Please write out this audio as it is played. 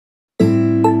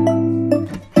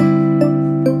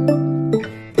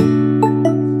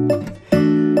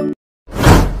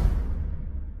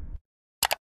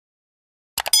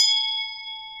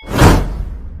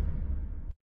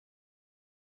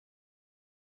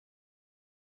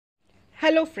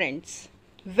Hello friends,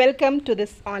 welcome to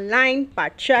this online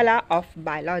Pathshala of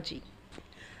Biology.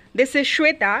 This is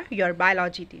Shweta, your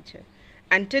biology teacher,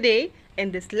 and today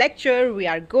in this lecture we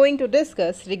are going to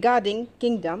discuss regarding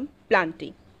kingdom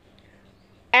plantae.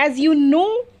 As you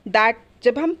know that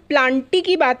जब हम plantae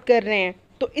की बात कर रहे हैं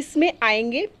तो इसमें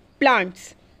आएंगे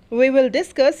plants. We will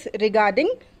discuss regarding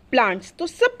plants. तो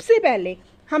सबसे पहले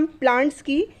हम प्लांट्स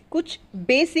की कुछ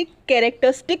बेसिक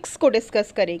कैरेक्टरिस्टिक्स को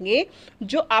डिस्कस करेंगे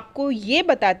जो आपको ये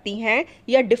बताती हैं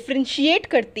या डिफ्रेंशिएट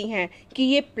करती हैं कि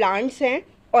ये प्लांट्स हैं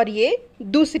और ये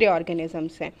दूसरे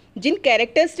ऑर्गेनिजम्स हैं, जिन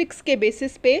कैरेक्टरिस्टिक्स के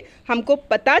बेसिस पे हमको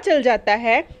पता चल जाता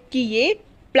है कि ये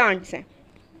प्लांट्स हैं।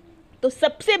 तो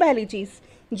सबसे पहली चीज़,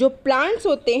 जो प्लांट्स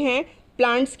होते हैं,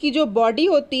 प्लांट्स की जो बॉडी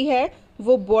होती है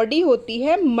वो बॉडी होती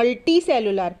है मल्टी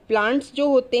सेलुलर। प्लांट्स जो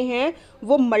होते हैं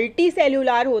वो मल्टी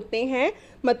सेलुलर होते हैं,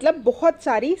 मतलब बहुत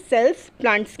सारी सेल्स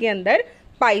प्लांट्स के अंदर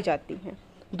पाई जाती हैं।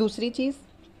 दूसरी चीज़,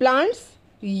 प्लांट्स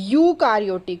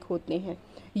यूकारियोटिक होते हैं।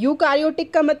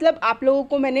 यूकारियोटिक का मतलब आप लोगों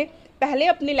को मैंने पहले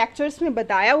अपने लेक्चर्स में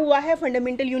बताया हुआ है,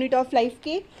 फंडामेंटल यूनिट ऑफ लाइफ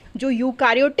के जो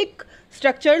यूकारियोटिक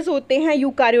स्ट्रक्चर्स होते हैं,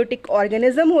 यूकारियोटिक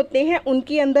ऑर्गेनिज्म होते हैं,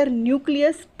 उनके अंदर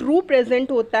न्यूक्लियस ट्रू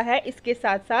प्रेजेंट होता है। इसके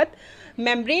साथ साथ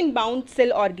मेम्ब्रेन बाउंड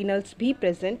सेल ऑर्गेनल्स भी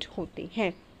प्रेजेंट होते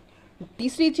हैं।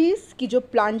 तीसरी चीज़ कि जो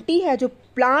प्लांटी है, जो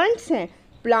प्लांट्स हैं,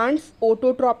 प्लांट्स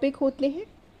ऑटोट्रॉपिक होते हैं।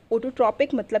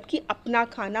 ऑटोट्रॉपिक मतलब कि अपना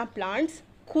खाना प्लांट्स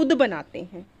खुद बनाते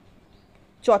हैं।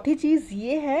 चौथी चीज़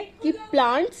ये है कि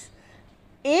प्लांट्स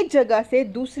एक जगह से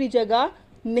दूसरी जगह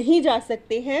नहीं जा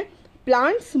सकते हैं।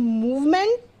 प्लांट्स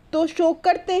मूवमेंट तो शो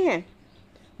करते हैं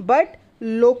बट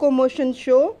लोकोमोशन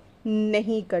शो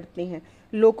नहीं करते हैं।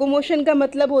 लोकोमोशन का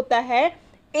मतलब होता है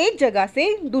एक जगह से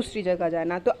दूसरी जगह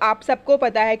जाना। तो आप सबको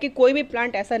पता है कि कोई भी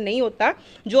प्लांट ऐसा नहीं होता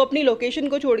जो अपनी लोकेशन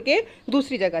को छोड़ के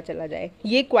दूसरी जगह चला जाए।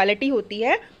 ये क्वालिटी होती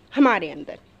है हमारे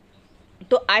अंदर।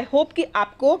 तो आई होप कि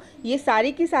आपको ये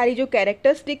सारी की सारी जो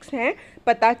कैरेक्टरिस्टिक्स हैं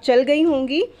पता चल गई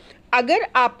होंगी। अगर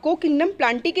आपको किंगडम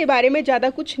प्लांटी के बारे में ज़्यादा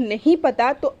कुछ नहीं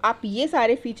पता तो आप ये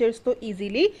सारे फीचर्स तो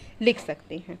इजीली लिख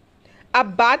सकते हैं।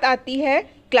 अब बात आती है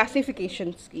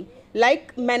क्लासिफिकेशंस की।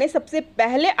 मैंने सबसे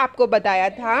पहले आपको बताया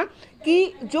था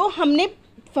कि जो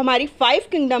हमारी 5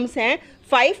 किंगडम्स हैं,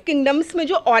 5 किंगडम्स में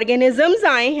जो ऑर्गेनिजम्स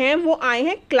आए हैं वो आए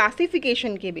हैं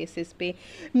क्लासिफिकेशन के बेसिस पे।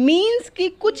 मींस कि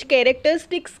कुछ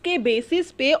कैरेक्टरिस्टिक्स के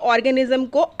बेसिस पे ऑर्गेनिज्म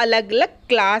को अलग अलग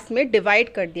क्लास में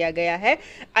डिवाइड कर दिया गया है,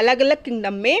 अलग अलग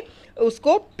किंगडम में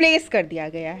उसको प्लेस कर दिया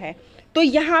गया है। तो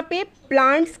यहाँ पे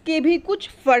प्लांट्स के भी कुछ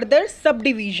फर्दर सब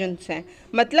डिविजन्स हैं,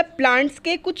 मतलब प्लांट्स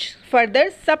के कुछ फर्दर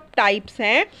सब टाइप्स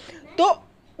हैं। तो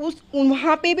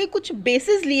वहाँ पे भी कुछ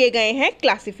बेसिस लिए गए हैं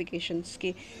क्लासिफिकेशंस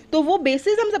के, तो वो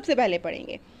बेसिस हम सबसे पहले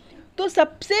पढ़ेंगे। तो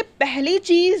सबसे पहली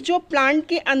चीज़ जो प्लांट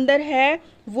के अंदर है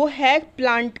वो है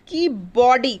प्लांट की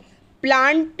बॉडी।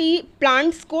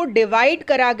 प्लांट्स को डिवाइड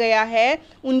करा गया है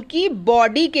उनकी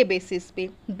बॉडी के बेसिस पे।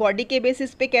 बॉडी के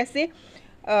बेसिस पे कैसे?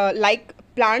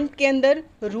 प्लांट के अंदर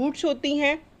रूट्स होती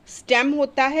हैं, स्टेम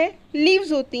होता है,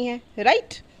 लीव्स होती हैं,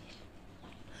 राइट।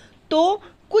 तो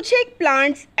कुछ एक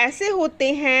प्लांट्स ऐसे होते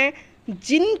हैं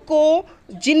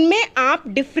जिनमें आप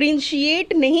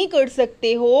डिफ्रेंशिएट नहीं कर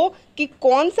सकते हो कि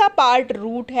कौन सा पार्ट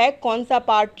रूट है, कौन सा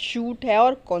पार्ट शूट है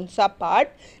और कौन सा पार्ट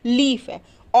लीफ है।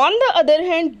 ऑन द अदर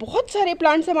हैंड बहुत सारे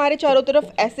प्लांट्स हमारे चारों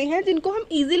तरफ ऐसे हैं जिनको हम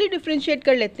इजीली डिफ्रेंशिएट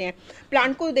कर लेते हैं।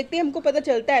 प्लांट को देखते ही हमको पता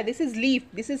चलता है this is leaf,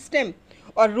 this is stem,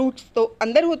 और रूट्स तो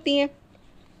अंदर होती हैं।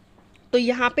 तो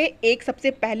यहाँ पे एक सबसे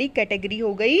पहली कैटेगरी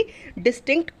हो गई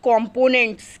डिस्टिंक्ट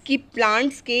कंपोनेंट्स की।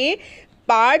 प्लांट्स के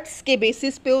पार्ट्स के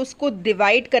बेसिस पे उसको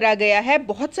डिवाइड करा गया है।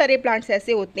 बहुत सारे प्लांट्स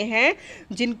ऐसे होते हैं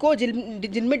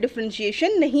जिनमें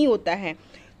डिफ्रेंशिएशन नहीं होता है।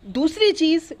 दूसरी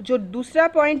चीज़, जो दूसरा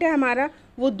पॉइंट है हमारा,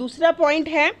 वो दूसरा पॉइंट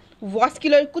है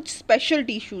वॉस्कुलर, कुछ स्पेशल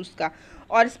टिश्यूज़ का।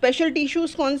 और स्पेशल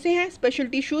टिश्यूज़ कौन से हैं? स्पेशल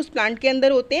टिश्यूज़ प्लांट के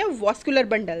अंदर होते हैं वॉस्कुलर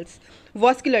बंडल्स,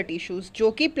 वॉस्कुलर टिश्यूज़, जो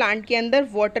कि प्लांट के अंदर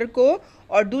वाटर को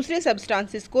और दूसरे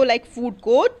सब्सटेंसेस को लाइक फूड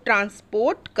को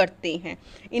ट्रांसपोर्ट करते हैं।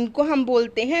 इनको हम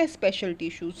बोलते हैं स्पेशल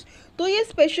टिश्यूज़। तो ये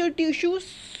स्पेशल टिश्यूज़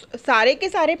सारे के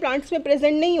सारे प्लांट्स में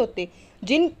प्रेजेंट नहीं होते।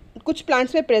 जिन कुछ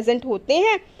प्लांट्स में प्रेजेंट होते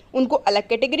हैं उनको अलग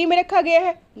कैटेगरी में रखा गया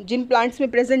है, जिन प्लांट्स में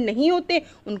प्रेजेंट नहीं होते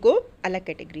उनको अलग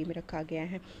कैटेगरी में रखा गया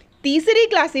है। तीसरी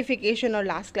क्लासिफिकेशन और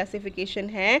लास्ट क्लासिफिकेशन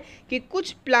है कि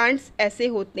कुछ प्लांट्स ऐसे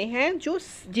होते हैं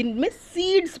जिनमें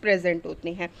सीड्स प्रेजेंट होते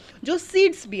हैं, जो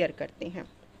सीड्स बियर करते हैं।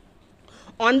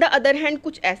 ऑन द अदर हैंड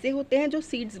कुछ ऐसे होते हैं जो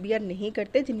सीड्स बियर नहीं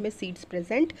करते, जिनमें सीड्स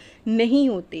प्रेजेंट नहीं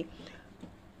होते।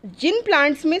 जिन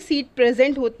प्लांट्स में सीड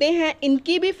प्रेजेंट होते हैं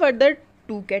इनकी भी फर्दर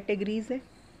 2 कैटेगरीज हैं।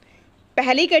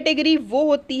 पहली कैटेगरी वो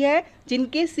होती है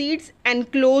जिनके सीड्स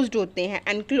एनक्लोज्ड होते हैं।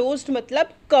 एनक्लोज्ड मतलब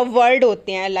कवर्ड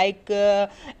होते हैं, लाइक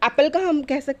एप्पल का हम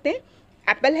कह सकते हैं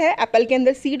एप्पल है, एप्पल के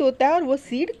अंदर सीड होता है और वो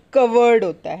सीड कवर्ड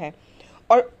होता है।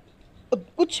 और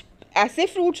कुछ ऐसे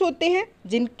फ्रूट्स होते हैं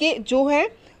जिनके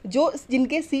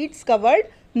सीड्स कवर्ड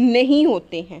नहीं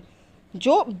होते हैं,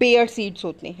 जो बेयर सीड्स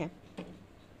होते हैं।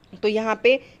 तो यहाँ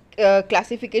पे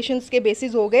क्लासिफिकेशंस के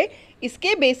बेसिस हो गए।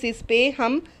 इसके बेसिस पे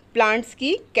हम प्लांट्स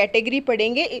की कैटेगरी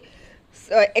पढ़ेंगे।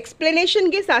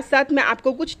 एक्सप्लेनेशन के साथ साथ मैं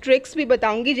आपको कुछ ट्रिक्स भी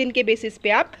बताऊंगी जिनके बेसिस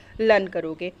पे आप लर्न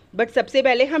करोगे। बट सबसे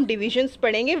पहले हम डिविजन्स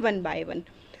पढ़ेंगे one by one.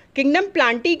 Kingdom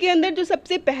Plantae के अंदर जो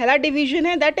सबसे पहला डिवीजन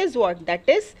है that is what, that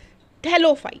is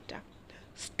Thallophyta.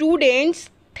 Students,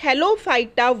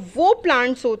 Thallophyta वो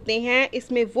प्लांट्स होते हैं,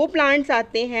 इसमें वो प्लांट्स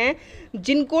आते हैं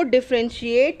जिनको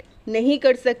डिफ्रेंशिएट नहीं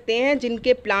कर सकते हैं,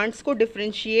 जिनके प्लांट्स को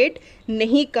डिफ्रेंशिएट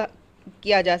नहीं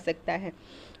किया जा सकता है।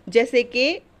 जैसे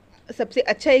कि सबसे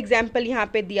अच्छा एग्जाम्पल यहाँ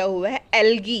पे दिया हुआ है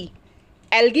एल्गी।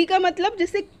 एल्गी का मतलब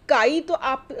जैसे काई, तो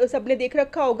आप सबने देख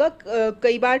रखा होगा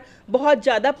कई बार बहुत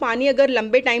ज़्यादा पानी अगर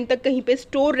लंबे टाइम तक कहीं पे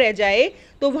स्टोर रह जाए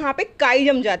तो वहाँ पे काई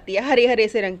जम जाती है हरे हरे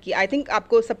से रंग की। आई थिंक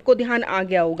आपको सबको ध्यान आ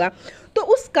गया होगा। तो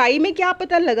उस काई में क्या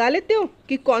पता लगा लेते हो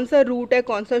कि कौन सा रूट है,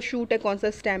 कौन सा शूट है, कौन सा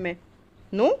स्टेम है?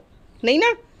 नो, नहीं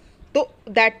ना। तो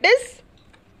दैट इज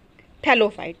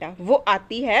थैलोफाइटा, वो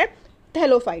आती है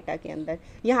थैलोफाइटा के अंदर।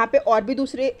 यहाँ पे और भी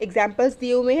दूसरे एग्जाम्पल्स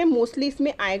दिए हुए हैं, मोस्टली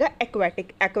इसमें आएगा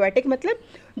एक्वाटिक। एक्वाटिक मतलब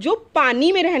जो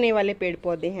पानी में रहने वाले पेड़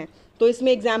पौधे हैं। तो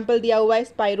इसमें एग्जाम्पल दिया हुआ है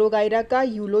स्पाइरोगाइरा का,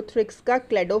 यूलोथ्रिक्स का,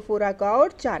 क्लेडोफोरा का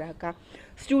और चारा का।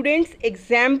 Students,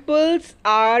 examples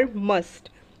are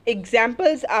must.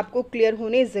 Examples आपको क्लियर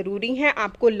होने ज़रूरी हैं,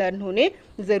 आपको लर्न होने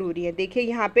ज़रूरी है। देखिए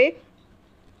यहाँ पे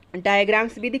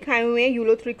डायग्राम्स भी दिखाए हुए हैं।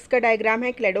 यूलोथ्रिक्स का डायग्राम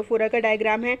है, क्लेडोफोरा का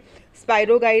डायग्राम है,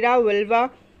 स्पाइरोगाइरा, विल्वा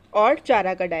और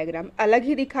चारा का डायग्राम अलग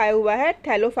ही दिखाया हुआ है।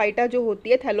 थैलोफाइटा जो होती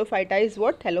है, Thallophyta is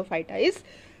what, Thallophyta is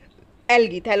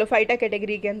algae. Thallophyta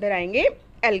category के अंदर आएंगे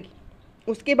एल्गी।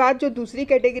 उसके बाद जो दूसरी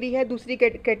कैटेगरी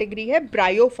है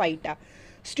ब्रायोफाइटा।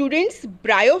 स्टूडेंट्स,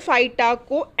 ब्रायोफाइटा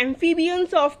को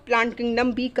एम्फीबियंस ऑफ प्लांट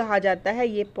किंगडम भी कहा जाता है,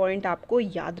 ये पॉइंट आपको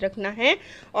याद रखना है।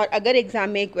 और अगर एग्जाम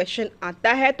में क्वेश्चन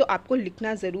आता है तो आपको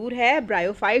लिखना ज़रूर है,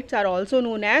 bryophytes are also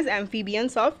known as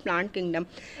amphibians of plant kingdom.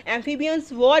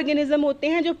 Amphibians वो ऑर्गेनिज्म होते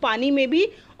हैं जो पानी में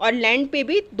भी और लैंड पे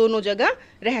भी दोनों जगह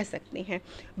रह सकते हैं।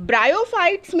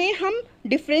 ब्रायोफाइट्स में हम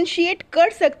डिफ्रेंशिएट कर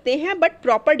सकते हैं बट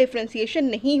प्रॉपर डिफ्रेंशिएशन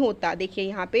नहीं होता। देखिए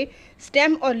यहाँ पे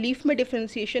स्टेम और लीफ में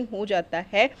डिफ्रेंशिएशन हो जाता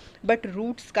है बट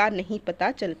रूट्स का नहीं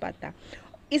पता चल पाता।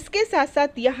 इसके साथ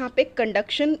साथ यहाँ पे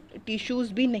कंडक्शन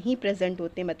टिश्यूज़ भी नहीं प्रेजेंट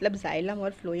होते, मतलब जाइलम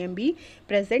और फ्लोएम भी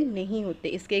प्रेजेंट नहीं होते।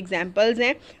 इसके एग्जाम्पल्स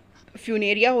हैं,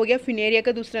 फ्यूनेरिया हो गया, फ्यूनेरिया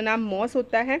का दूसरा नाम मॉस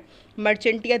होता है।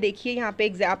 मर्चेंटिया, देखिए यहाँ पे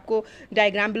आपको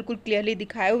डायग्राम बिल्कुल क्लियरली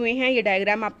दिखाए हुए हैं। ये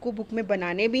डायग्राम आपको बुक में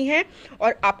बनाने भी हैं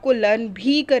और आपको लर्न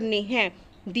भी करने हैं।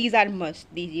 दीज आर मस्ट,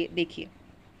 दीजिए देखिए।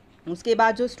 उसके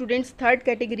बाद जो स्टूडेंट्स थर्ड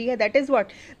कैटेगरी है that is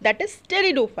what, that is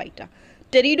pteridophyta.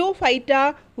 Pteridophyta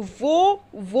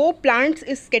वो प्लांट्स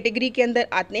इस कैटेगरी के अंदर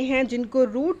आते हैं जिनको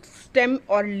रूट, स्टेम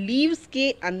और लीव्स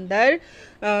के अंदर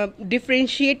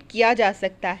डिफ्रेंशिएट किया जा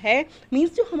सकता है।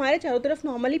 मींस जो हमारे चारों तरफ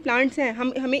नॉर्मली प्लांट्स हैं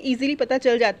हमें इजीली पता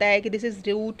चल जाता है कि this is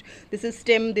root, this is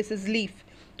stem, this is leaf.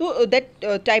 तो that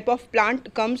type of plant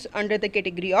comes under the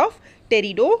category of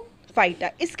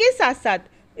pteridophyta. इसके साथ साथ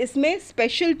इसमें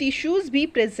स्पेशल टिश्यूज़ भी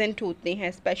प्रेजेंट होते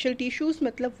हैं। स्पेशल टिश्यूज़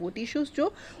मतलब वो टिश्यूज़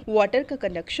जो वाटर का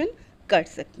कंडक्शन कर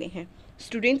सकते हैं।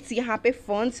 स्टूडेंट्स, यहाँ पे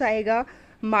फर्न्स आएगा,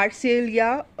 मार्सेल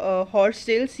या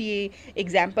हॉर्सटेल्स, ये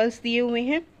एग्जाम्पल्स दिए हुए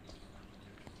हैं।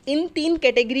 इन तीन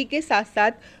कैटेगरी के साथ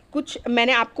साथ कुछ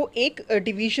मैंने आपको एक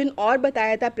डिवीज़न और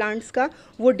बताया था प्लांट्स का,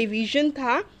 वो डिवीज़न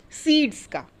था सीड्स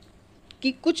का,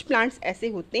 कि कुछ प्लांट्स ऐसे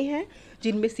होते हैं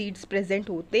जिनमें सीड्स प्रेजेंट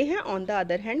होते हैं, ऑन द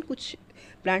अदर हैंड कुछ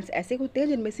प्लांट्स ऐसे होते हैं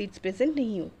जिनमें सीड्स प्रेजेंट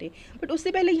नहीं होते। बट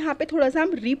उससे पहले यहाँ पे थोड़ा सा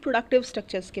हम रिप्रोडक्टिव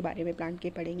स्ट्रक्चर्स के बारे में प्लांट के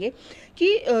पढ़ेंगे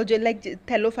कि जो लाइक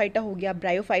थैलोफाइटा हो गया,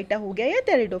 ब्रायोफाइटा हो गया या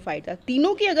टेरिडोफाइटा,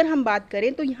 तीनों की अगर हम बात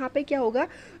करें तो यहाँ पे क्या होगा,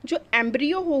 जो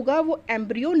एम्ब्रियो होगा वो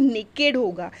एम्ब्रियो नेकेड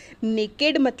होगा।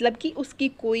 नेकेड मतलब कि उसकी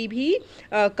कोई भी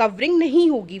कवरिंग नहीं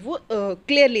होगी, वो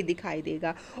क्लियरली दिखाई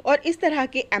देगा। और इस तरह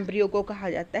के एम्ब्रियो को कहा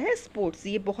जाता है स्पोर्ट्स।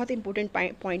 ये बहुत इंपॉर्टेंट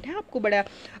पॉइंट है, आपको बड़ा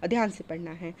ध्यान से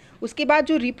पढ़ना है। उसके बाद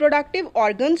जो रिप्रोडक्टिव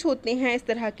ऑर्गन्स होते हैं इस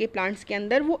तरह के प्लांट्स के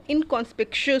अंदर, वो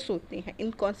इनकॉन्स्पिक्शियस होते हैं।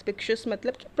 इनकॉन्स्पिक्शियस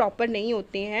मतलब कि प्रॉपर नहीं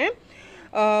होते हैं,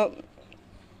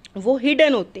 वो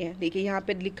हिडन होते हैं। देखिए यहाँ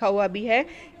पे लिखा हुआ भी है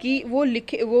कि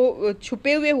वो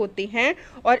छुपे हुए होते हैं।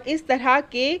 और इस तरह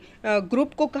के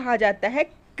ग्रुप को कहा जाता है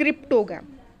क्रिप्टोगैम,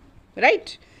 राइट।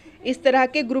 इस तरह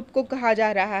के ग्रुप को कहा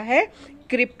जा रहा है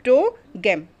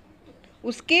क्रिप्टोगैम।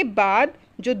 उसके बाद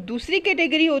जो दूसरी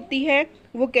कैटेगरी होती है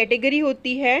वो कैटेगरी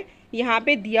होती है, यहाँ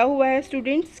पे दिया हुआ है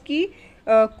स्टूडेंट्स की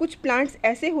कुछ प्लांट्स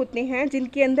ऐसे होते हैं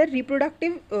जिनके अंदर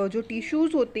रिप्रोडक्टिव जो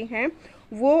टिश्यूज़ होते हैं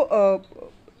वो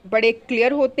बड़े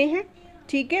क्लियर होते हैं,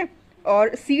 ठीक है,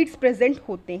 और सीड्स प्रेजेंट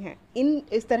होते हैं।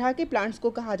 इस तरह के प्लांट्स को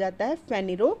कहा जाता है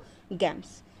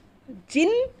फेनेरोगैम्स।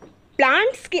 जिन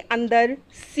प्लांट्स के अंदर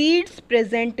सीड्स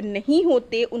प्रेजेंट नहीं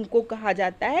होते उनको कहा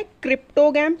जाता है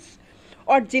क्रिप्टोगैम्स,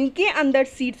 और जिनके अंदर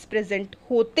सीड्स प्रेजेंट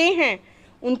होते हैं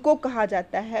उनको कहा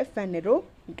जाता है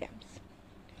फेनेरोगैम्स।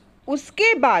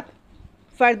 उसके बाद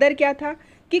फर्दर क्या था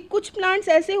कि कुछ प्लांट्स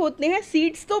ऐसे होते हैं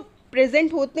सीड्स तो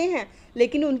प्रेजेंट होते हैं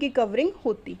लेकिन उनकी कवरिंग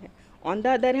होती है। ऑन द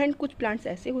अदर हैंड कुछ प्लांट्स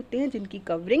ऐसे होते हैं जिनकी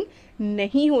कवरिंग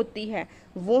नहीं होती है,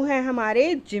 वो हैं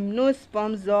हमारे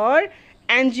जिम्नोस्पर्म्स और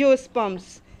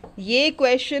एंजियोस्पर्म्स। ये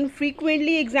क्वेश्चन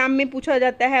फ्रीक्वेंटली एग्जाम में पूछा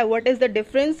जाता है, what is the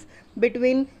difference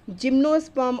between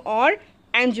gymnosperm और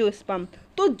एंजियोस्पर्म।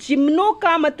 तो जिम्नो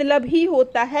का मतलब ही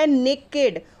होता है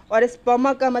नेकेड और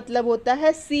स्पर्मा का मतलब होता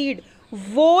है सीड।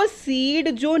 वो सीड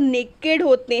जो नेकेड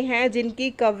होते हैं, जिनकी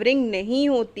कवरिंग नहीं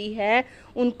होती है,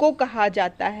 उनको कहा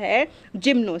जाता है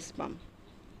जिम्नोस्पर्म।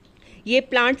 ये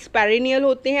प्लांट्स पेरिनियल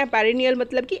होते हैं, पेरिनियल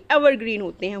मतलब कि एवरग्रीन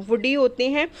होते हैं, वुडी होते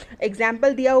हैं।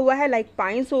 एग्जाम्पल दिया हुआ है लाइक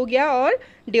पाइन्स हो गया और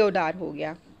देवदार हो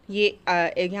गया। ये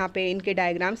यहाँ पे इनके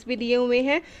डायग्राम्स भी दिए हुए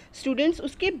हैं स्टूडेंट्स।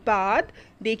 उसके बाद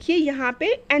देखिए यहाँ पे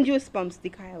एंजियोस्पर्म्स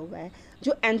दिखाया हुआ है।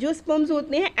 जो एंजियोस्पर्म्स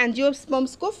होते हैं,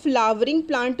 एंजियोस्पर्म्स को फ्लावरिंग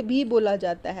प्लांट भी बोला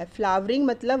जाता है। फ्लावरिंग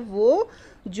मतलब वो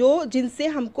जो जिनसे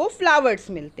हमको फ्लावर्स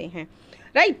मिलते हैं,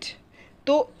 राइट।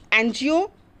 तो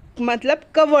एंजियो मतलब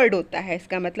कवर्ड होता है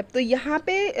इसका मतलब। तो यहाँ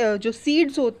पे जो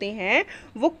सीड्स होते हैं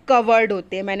वो कवर्ड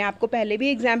होते हैं। मैंने आपको पहले भी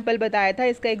एग्जाम्पल बताया था,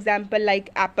 इसका एग्जाम्पल लाइक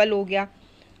एप्पल हो गया,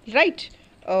 राइट,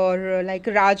 और लाइक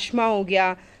राजमा हो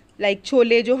गया, लाइक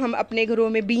छोले जो हम अपने घरों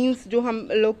में, बीन्स जो हम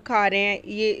लोग खा रहे हैं,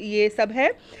 ये सब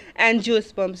है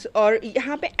एंजियोस्पर्म्स। और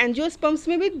यहाँ पे एंजियोस्पर्म्स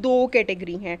में भी दो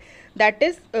कैटेगरी हैं, दैट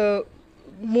इज़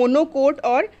मोनोकोट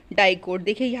और डाइकोट।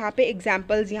 देखिए यहाँ पे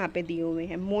एग्जाम्पल्स यहाँ पे दिए हुए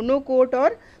हैं, मोनोकोट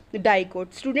और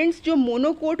डाइकोट। स्टूडेंट्स, जो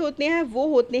मोनोकोट होते हैं वो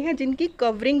होते हैं जिनकी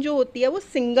कवरिंग जो होती है वो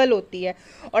सिंगल होती है,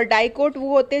 और डाइकोट वो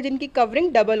होते हैं जिनकी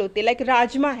कवरिंग डबल होती है। लाइक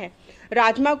राजमा है,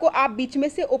 राजमा को आप बीच में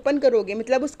से ओपन करोगे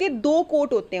मतलब उसके दो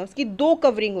कोट होते हैं, उसकी दो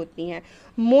कवरिंग होती हैं।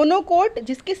 मोनोकोट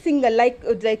जिसके सिंगल,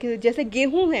 लाइक जैसे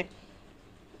गेहूं है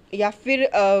या फिर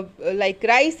लाइक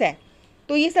राइस है,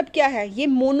 तो ये सब क्या है, ये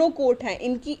मोनोकोट है,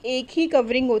 इनकी एक ही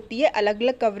कवरिंग होती है, अलग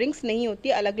अलग कवरिंग्स नहीं होती,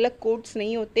 अलग अलग कोट्स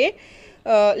नहीं होते।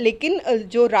 लेकिन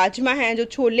जो राजमा हैं, जो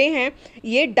छोले हैं,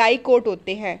 ये डाइकोट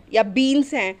होते हैं, या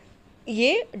बीन्स हैं,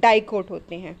 ये डाइकोट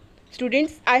होते हैं।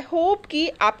 स्टूडेंट्स, आई होप कि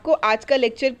आपको आज का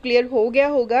लेक्चर क्लियर हो गया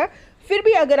होगा। फिर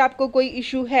भी अगर आपको कोई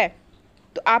इशू है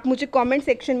तो आप मुझे कमेंट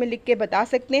सेक्शन में लिख के बता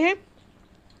सकते हैं।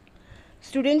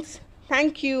 Students,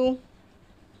 thank you.